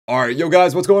Alright, yo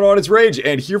guys, what's going on? It's Rage,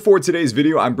 and here for today's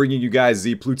video, I'm bringing you guys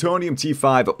the Plutonium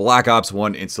T5 Black Ops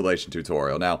 1 installation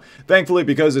tutorial. Now, thankfully,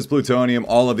 because it's Plutonium,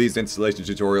 all of these installation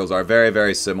tutorials are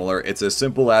very similar. It's as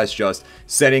simple as just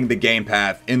setting the game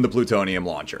path in the Plutonium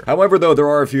launcher. However, though, there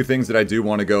are a few things that I do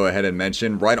want to go ahead and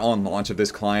mention. Right on launch of this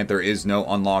client, there is no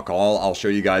unlock all. I'll show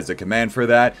you guys the command for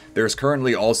that. There's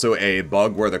currently also a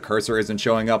bug where the cursor isn't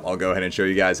showing up. I'll go ahead and show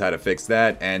you guys how to fix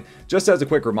that. And just as a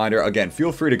quick reminder, again,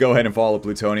 feel free to go ahead and follow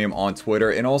Plutonium on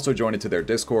Twitter and also join into their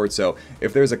Discord. So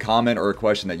if there's a comment or a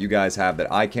question that you guys have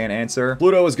that I can't answer,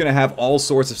 Pluto is going to have all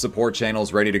sorts of support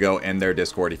channels ready to go in their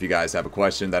Discord if you guys have a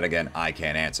question that, again, I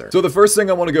can't answer. So the first thing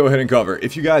I want to go ahead and cover,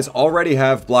 if you guys already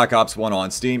have Black Ops 1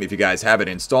 on Steam, if you guys have it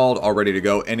installed, all ready to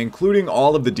go, and including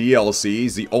all of the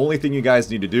DLCs, the only thing you guys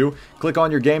need to do, click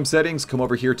on your game settings, come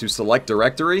over here to select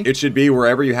directory. It should be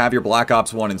wherever you have your Black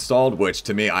Ops 1 installed, which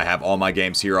to me, I have all my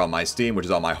games here on my Steam, which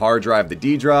is on my hard drive, the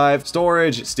D drive,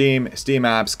 storage, Steam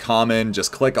apps, common.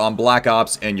 Just click on Black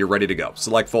Ops and you're ready to go.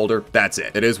 Select folder, that's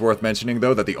it. It is worth mentioning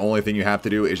though that the only thing you have to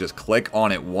do is just click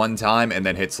on it one time and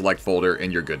then hit select folder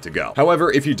and you're good to go.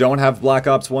 However, if you don't have Black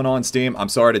Ops 1 on Steam, I'm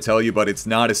sorry to tell you, but it's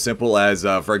not as simple as,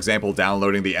 for example,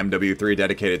 downloading the MW3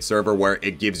 dedicated server where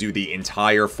it gives you the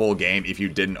entire full game if you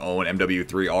didn't own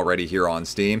MW3 already here on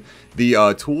Steam.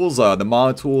 The tools, the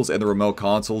mod tools, and the remote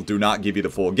console do not give you the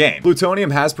full game.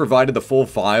 Plutonium has provided the full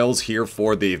files here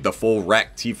for the full Rxqe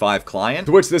T5 client,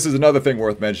 to which this is another thing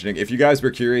worth mentioning. If you guys were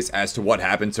curious as to what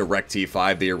happened to Rxqe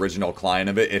T5, the original client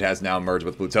of it, it has now merged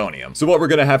with Plutonium. So what we're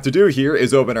going to have to do here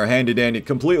is open our handy-dandy,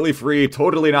 completely free,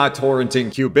 totally not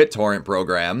torrenting BitTorrent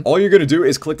program. All you're going to do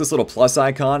is click this little plus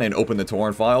icon and open the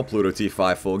torrent file, Pluto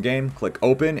T5 full game, click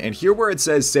open, and here where it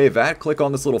says save at, click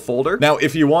on this little folder. Now,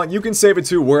 if you want, you can save it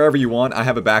to wherever you want. I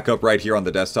have a backup right here on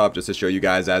the desktop just to show you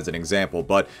guys as an example,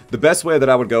 but the best way that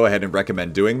I would go ahead and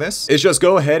recommend doing this is just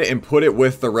go ahead and put it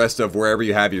with the rest of wherever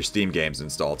you have your Steam games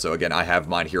installed. So again, I have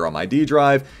mine here on my D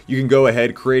drive. You can go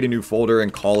ahead, create a new folder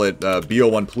and call it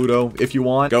BO1 Pluto if you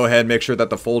want. Go ahead, make sure that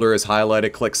the folder is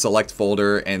highlighted, click select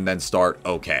folder, and then start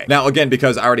OK. Now again,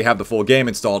 because I already have the full game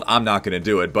installed, I'm not going to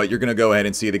do it, but you're going to go ahead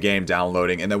and see the game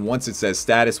downloading, and then once it says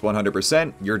status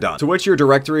 100%, you're done. To which your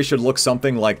directory should look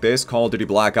something like this. Call of Duty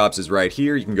Black Ops is right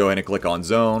here. You can go ahead and click on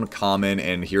zone, common,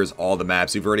 and here's all the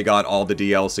maps. You've already got all the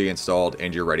DLC installed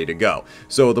and you're ready to go.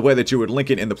 So the way that you would link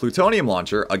it in the Plutonium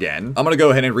launcher, again, I'm going to go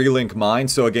ahead and relink mine.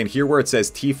 So again, here where it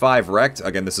says T5 Rxqe,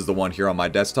 again, this is the one here on my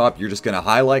desktop. You're just going to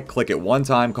highlight, click it one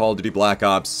time, Call of Duty Black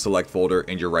Ops, select folder,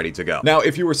 and you're ready to go. Now,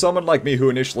 if you were someone like me who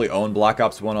initially owned Black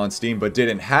Ops 1 on Steam but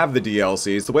didn't have the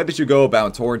DLCs, the way that you go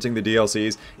about torrenting the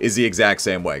DLCs is the exact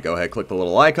same way. Go ahead, click the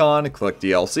little icon, click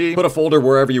DLC, put a folder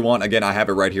wherever you want. Again, I have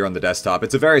it right here on the desktop.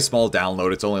 It's a very small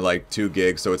download. It's only like 2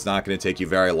 gigs, so it's not going to take you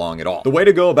very long at all. The way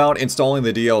to go about installing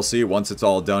the DLC, once it's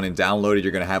all done and downloaded,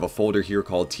 you're going to have a folder here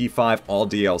called T5 All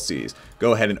DLCs.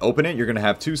 Go ahead and open it. You're going to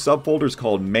have 2 subfolders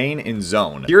called Main and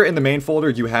Zone. Here in the main folder,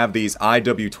 you have these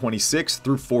IW26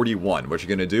 through 41. What you're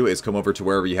going to do is come over to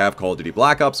wherever you have Call of Duty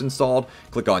Black Ops installed,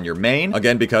 click on your main.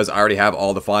 Again, because I already have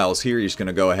all the files here, you're just going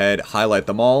to go ahead, highlight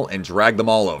them all, and drag them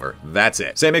all over. That's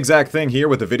it. Same exact thing here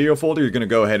with the video folder. You're going to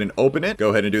go ahead and open it. Go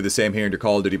ahead and do the same here in your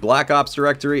Call of Duty Black Ops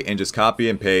directory, and just copy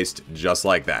and paste just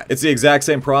like that. It's the exact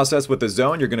same process with the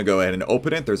zone. You're going to go ahead and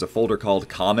open it. There's a folder called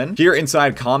Common. Here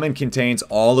inside Common contains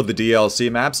all of the DLC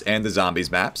maps and the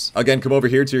zombies maps. Again, come over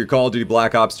here to your Call of Duty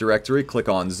Black Ops directory, click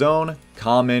on Zone,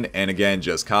 Common, and again,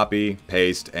 just copy,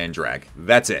 paste, and drag.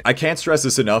 That's it. I can't stress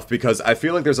this enough because I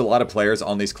feel like there's a lot of players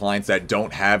on these clients that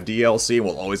don't have DLC and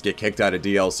will always get kicked out of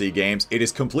DLC games. It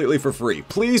is completely for free.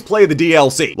 Please play the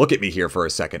DLC. Look at me here for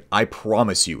a second. I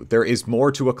promise you, there is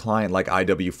more to a client like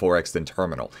IW4X than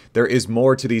Terminal. There is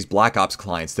more to these Black Ops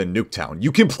clients than Nuketown.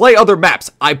 You can play other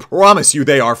maps. I promise you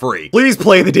they are free. Please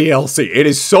play the DLC. It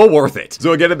is so worth it.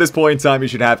 So again, at this point in time, you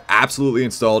should have absolutely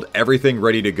installed everything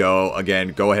ready to go. Again,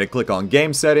 go ahead and click on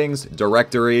Game Settings,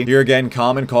 Directory. Here again,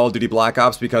 Common, Call of Duty Black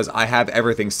Ops, because I have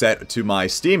everything set to my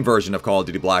Steam version of Call of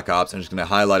Duty Black Ops. I'm just going to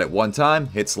highlight it one time,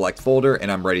 hit select folder,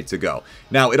 and I'm ready to go.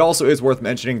 Now, it also is worth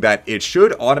mentioning that it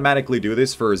should automatically do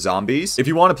this for zombies. If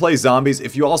you want to play zombies,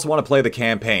 if you also want to play the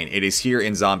campaign, it is here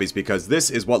in zombies because this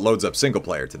is what loads up single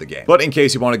player to the game. But in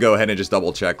case you want to go ahead and just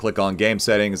double check, click on Game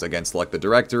Settings, again, select the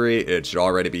directory. It should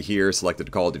already be here,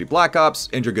 selected Call of Duty Black Ops,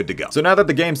 and you're good to go. So now that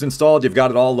the game's installed, you've got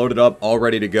it all loaded up, all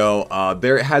ready to go.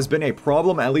 There has been a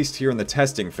problem, at least here in the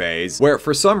testing phase, where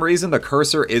for some reason the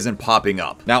cursor isn't popping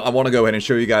up. Now, I want to go ahead and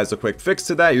show you guys a quick fix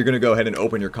to that. You're going to go ahead and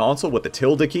open your console with the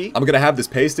tilde key. I'm going to have this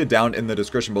pasted down in the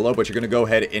description below, but you're going to go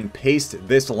ahead and paste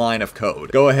this line of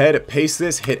code. Go ahead, paste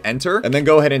this, hit enter, and then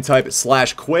go ahead and type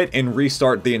 /quit and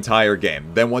restart the entire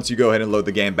game. Then once you go ahead and load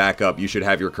the game back up, you should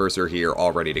have your cursor here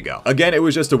all ready to go. Again, it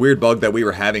was just a weird bug that we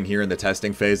were having here in the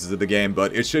testing phases of the game,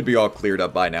 but it should be all cleared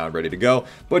up by now and ready to go.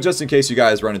 But just in case you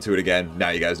guys run into it again, now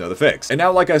you guys know the fix. And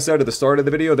now, like I said at the start of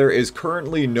the video, there is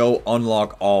currently no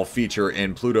unlock all feature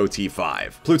in Pluto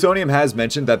T5. Plutonium has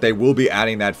mentioned that they will be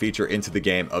adding that feature into the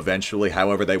game eventually.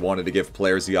 However, they wanted to give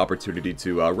players the opportunity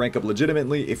to rank up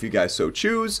legitimately if you guys so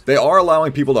choose. They are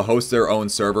allowing people to host their own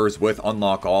servers with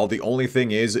unlock all. The only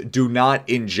thing is, do not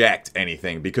inject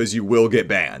anything because you will get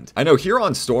banned. I know here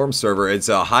on Storm's server, it's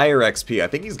a higher XP. I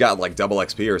think he's got like double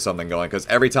XP or something going, because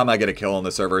every time I get a kill on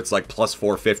the server, it's like plus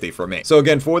 450 for me. So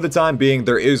again, for the time being,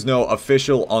 there is no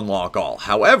official unlock all.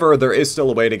 However, there is still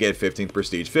a way to get 15th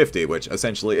Prestige 50, which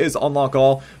essentially is unlock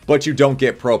all, but you don't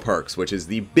get pro perks, which is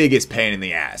the biggest pain in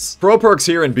the ass. Pro perks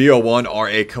here in BO1 are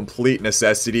a complete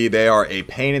necessity. They are a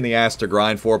pain in the ass to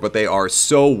grind for, but they are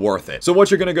so worth it. So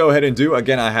what you're going to go ahead and do,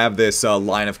 again, I have this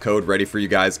line of code ready for you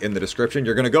guys in the description.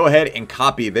 You're going to go ahead and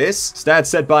copy this. Stat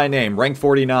set by name, rank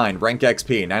 49, rank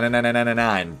XP,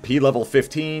 99999, P level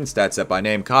 15, stat set by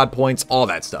name, COD points, all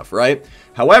that stuff, right?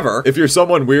 However, if you're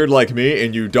someone weird like me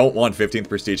and you don't want 15th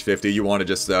Prestige 50, you want to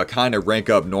just kind of rank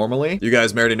up normally. You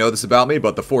guys may already know this about me,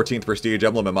 but the 14th Prestige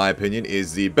emblem, in my opinion,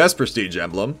 is the best Prestige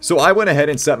emblem. So I went ahead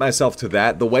and set myself to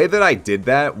that. The way that I did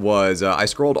that was I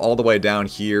scrolled all the way down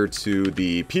here to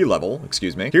the P level,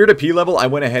 excuse me. Here to P level, I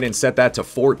went ahead and set that to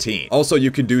 14. Also,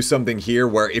 you can do something here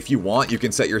where if you want, you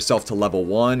can set yourself to level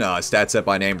 1, stat set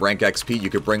by name, rank XP. You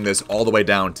could bring this all the way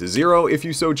down to 0 if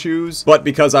you so choose. But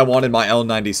because I wanted my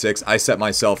L96, I set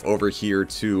myself over here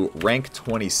to rank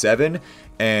 27.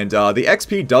 And the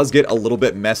XP does get a little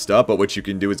bit messed up, but what you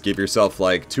can do is give yourself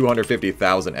like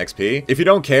 250,000 XP. If you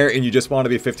don't care and you just want to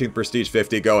be 15th Prestige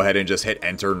 50, go ahead and just hit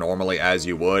enter normally as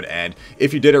you would. And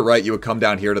if you did it right, you would come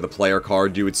down here to the player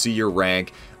card, you would see your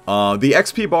rank. The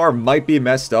XP bar might be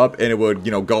messed up and it would,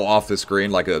 you know, go off the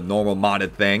screen like a normal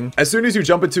modded thing. As soon as you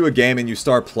jump into a game and you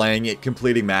start playing it,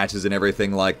 completing matches and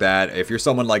everything like that, if you're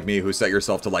someone like me who set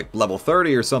yourself to like level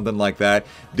 30 or something like that,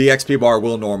 the XP bar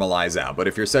will normalize out. But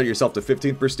if you're set yourself to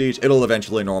 15th Prestige, it'll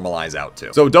eventually normalize out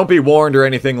too. So don't be warned or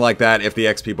anything like that if the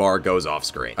XP bar goes off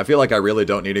screen. I feel like I really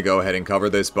don't need to go ahead and cover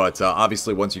this, but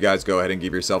obviously once you guys go ahead and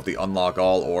give yourself the unlock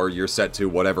all, or you're set to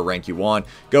whatever rank you want,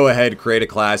 go ahead, create a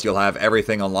class, you'll have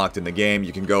everything unlocked in the game.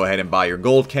 You can go ahead and buy your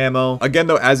gold camo. Again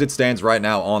though, as it stands right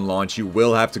now on launch, you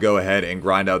will have to go ahead and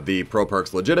grind out the pro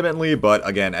perks legitimately, but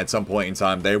again, at some point in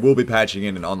time, they will be patching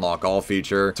in an unlock all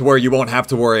feature to where you won't have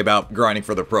to worry about grinding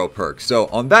for the pro perks. So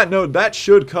on that note, that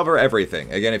should cover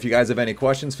everything. Again, if you guys have any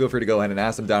questions, feel free to go ahead and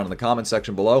ask them down in the comment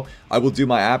section below. I will do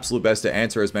my absolute best to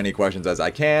answer as many questions as I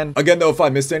can. Again though, if I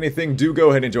missed anything, do go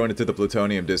ahead and join into the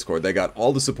Plutonium Discord. They got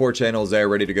all the support channels there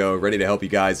ready to go, ready to help you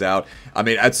guys out. I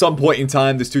mean, at some point in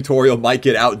time, this tutorial might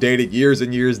get outdated years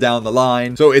and years down the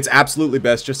line. So it's absolutely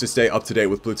best just to stay up to date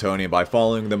with Plutonium by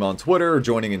following them on Twitter,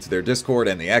 joining into their Discord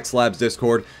and the XLABS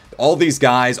Discord. All these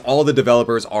guys, all the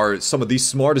developers are some of the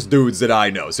smartest dudes that I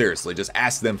know. Seriously, just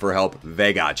ask them for help.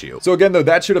 They got you. So again though,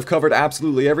 that should have covered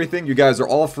absolutely everything. You guys are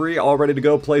all free, all ready to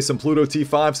go play some Pluto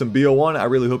T5, some BO1. I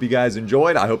really hope you guys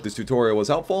enjoyed. I hope this tutorial was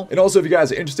helpful. And also, if you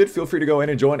guys are interested, feel free to go in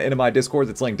and join into my Discord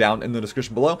that's linked down in the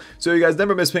description below, so you guys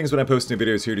never miss pings when I post new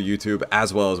videos here to YouTube,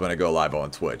 as well as when I go live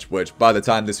on Twitch, which by the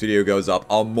time this video goes up,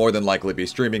 I'll more than likely be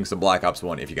streaming some Black Ops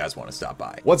 1 if you guys want to stop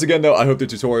by. Once again though, I hope the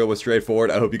tutorial was straightforward.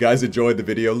 I hope you guys enjoyed the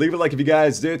video. Leave a like if you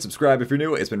guys did, subscribe if you're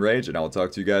new. It's been Rage, and I will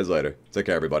talk to you guys later. Take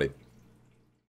care, everybody.